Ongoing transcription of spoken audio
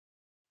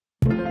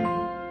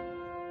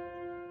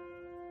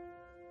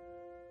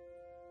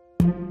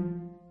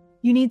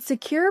You need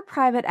secure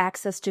private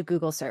access to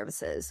Google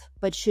services,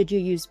 but should you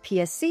use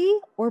PSC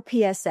or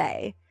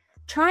PSA?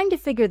 Trying to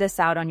figure this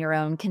out on your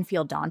own can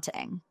feel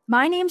daunting.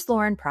 My name's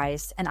Lorin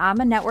Price, and I'm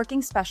a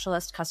networking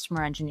specialist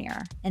customer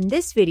engineer. In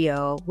this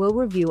video, we'll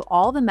review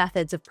all the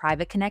methods of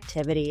private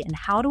connectivity and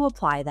how to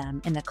apply them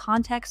in the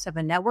context of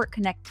a network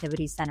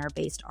connectivity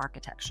center-based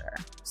architecture.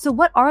 So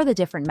what are the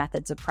different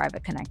methods of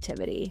private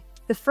connectivity?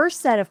 The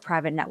first set of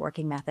private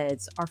networking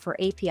methods are for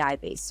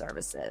API-based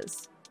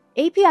services.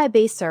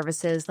 API-based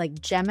services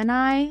like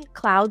Gemini,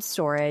 Cloud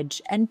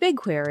Storage, and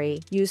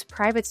BigQuery use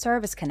Private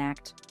Service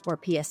Connect, or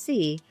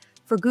PSC,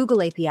 for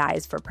Google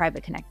APIs for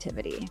private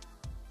connectivity.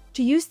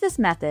 To use this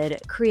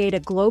method, create a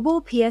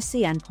global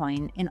PSC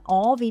endpoint in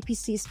all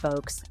VPC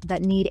spokes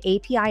that need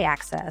API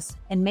access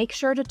and make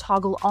sure to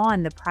toggle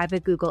on the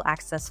private Google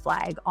access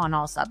flag on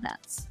all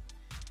subnets.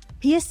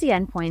 PSC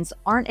endpoints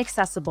aren't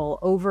accessible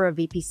over a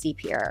VPC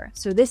peer,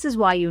 so this is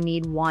why you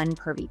need one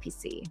per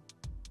VPC.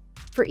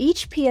 For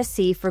each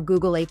PSC for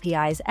Google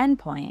API's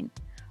endpoint,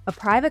 a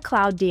private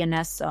cloud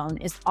DNS zone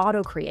is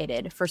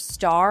auto-created for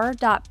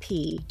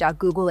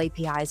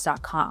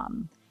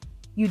star.p.googleapis.com.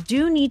 You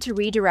do need to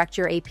redirect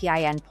your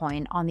API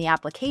endpoint on the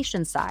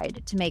application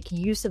side to make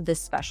use of this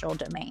special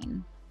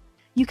domain.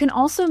 You can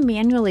also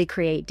manually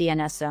create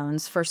DNS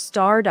zones for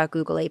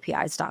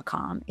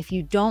star.googleapis.com if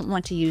you don't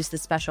want to use the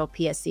special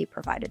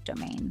PSC-provided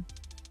domain.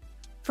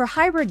 For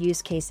hybrid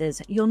use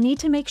cases, you'll need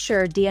to make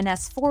sure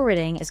DNS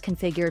forwarding is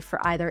configured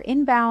for either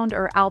inbound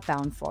or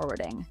outbound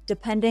forwarding,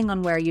 depending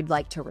on where you'd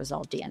like to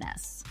resolve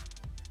DNS.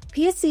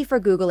 PSC for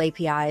Google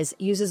APIs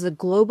uses a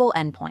global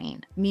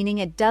endpoint, meaning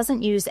it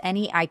doesn't use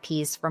any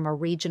IPs from a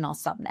regional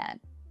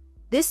subnet.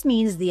 This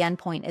means the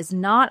endpoint is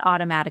not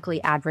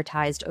automatically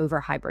advertised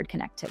over hybrid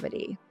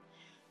connectivity.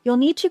 You'll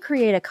need to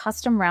create a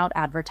custom route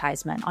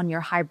advertisement on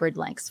your hybrid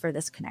links for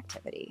this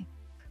connectivity.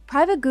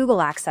 Private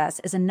Google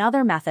Access is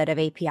another method of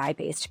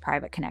API-based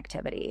private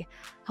connectivity.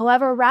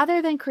 However,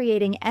 rather than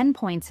creating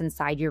endpoints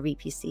inside your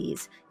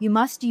VPCs, you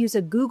must use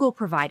a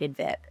Google-provided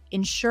VIP.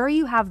 Ensure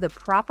you have the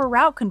proper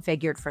route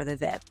configured for the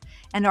VIP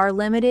and are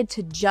limited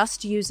to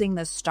just using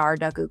the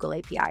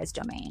star.googleapis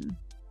domain.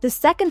 The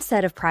second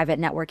set of private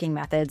networking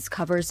methods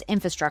covers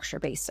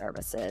infrastructure-based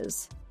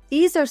services.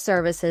 These are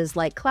services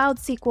like Cloud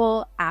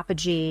SQL,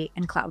 Apigee,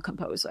 and Cloud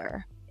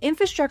Composer.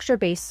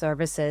 Infrastructure-based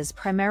services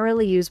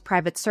primarily use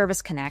Private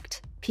Service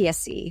Connect,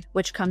 PSC,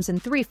 which comes in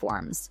three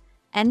forms: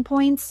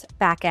 endpoints,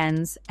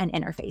 backends, and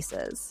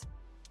interfaces.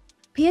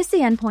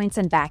 PSC endpoints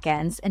and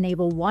backends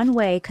enable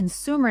one-way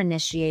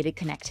consumer-initiated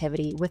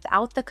connectivity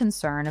without the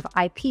concern of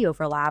IP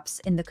overlaps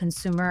in the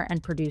consumer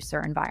and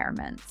producer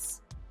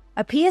environments.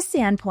 A PSC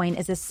endpoint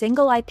is a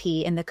single IP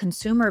in the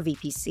consumer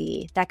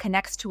VPC that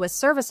connects to a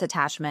service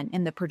attachment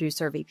in the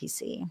producer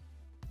VPC.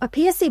 A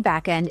PSC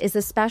backend is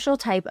a special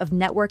type of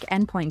network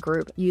endpoint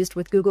group used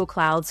with Google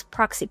Cloud's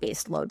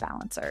proxy-based load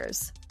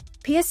balancers.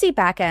 PSC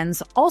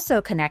backends also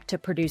connect to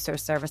producer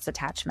service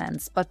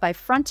attachments, but by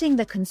fronting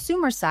the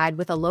consumer side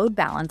with a load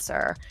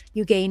balancer,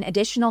 you gain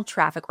additional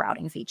traffic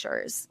routing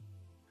features.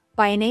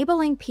 By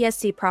enabling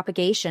PSC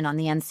propagation on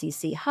the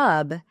NCC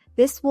hub,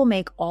 this will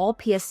make all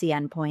PSC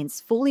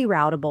endpoints fully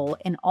routable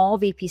in all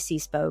VPC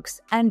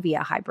spokes and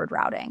via hybrid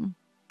routing.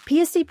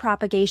 PSC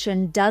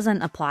propagation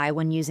doesn't apply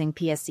when using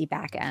PSC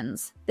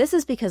backends. This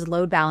is because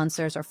load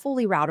balancers are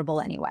fully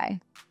routable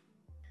anyway.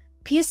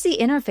 PSC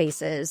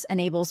interfaces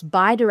enables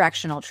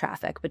bidirectional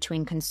traffic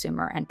between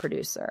consumer and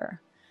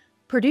producer.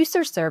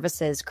 Producer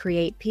services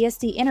create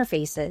PSC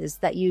interfaces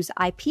that use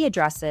IP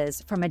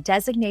addresses from a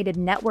designated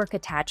network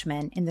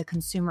attachment in the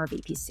consumer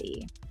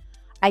VPC.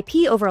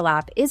 IP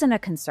overlap isn't a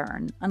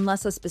concern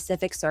unless a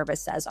specific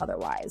service says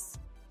otherwise.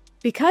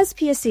 Because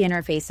PSC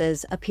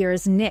interfaces appear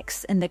as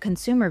NICs in the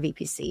consumer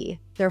VPC,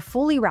 they're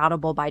fully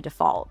routable by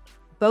default,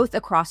 both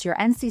across your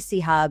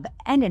NCC hub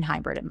and in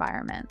hybrid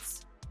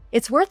environments.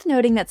 It's worth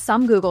noting that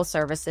some Google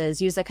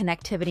services use a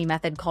connectivity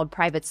method called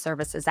Private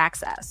Services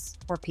Access,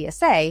 or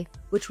PSA,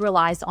 which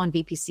relies on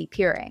VPC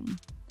peering.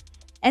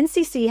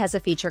 NCC has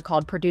a feature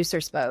called Producer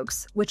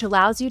Spokes, which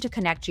allows you to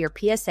connect your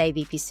PSA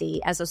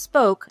VPC as a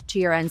spoke to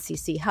your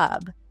NCC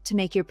hub to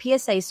make your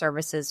PSA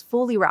services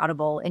fully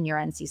routable in your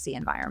NCC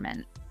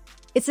environment.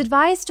 It's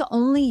advised to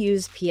only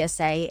use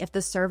PSA if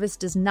the service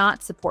does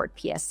not support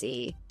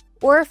PSC,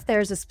 or if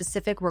there's a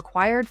specific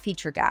required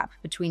feature gap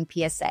between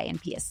PSA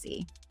and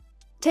PSC.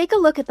 Take a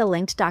look at the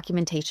linked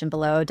documentation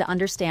below to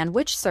understand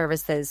which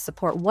services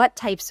support what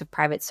types of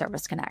Private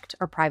Service Connect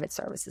or Private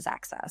Services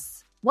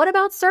Access. What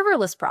about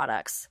serverless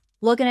products?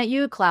 Looking at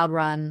you, Cloud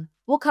Run.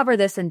 We'll cover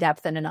this in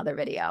depth in another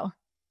video.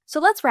 So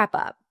let's wrap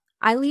up.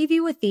 I leave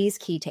you with these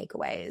key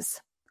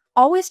takeaways.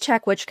 Always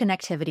check which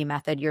connectivity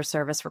method your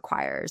service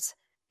requires.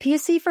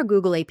 PSC for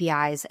Google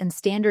APIs and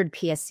standard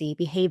PSC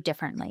behave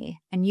differently,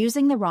 and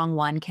using the wrong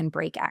one can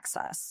break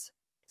access.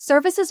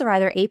 Services are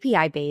either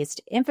API-based,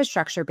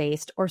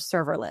 infrastructure-based, or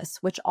serverless,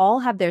 which all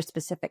have their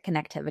specific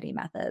connectivity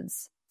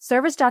methods.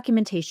 Service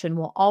documentation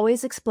will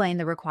always explain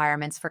the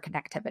requirements for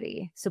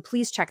connectivity, so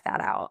please check that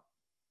out.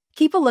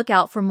 Keep a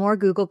lookout for more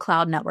Google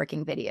Cloud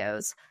networking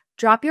videos.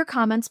 Drop your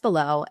comments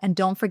below and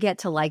don't forget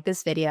to like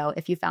this video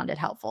if you found it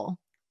helpful.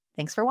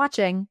 Thanks for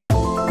watching.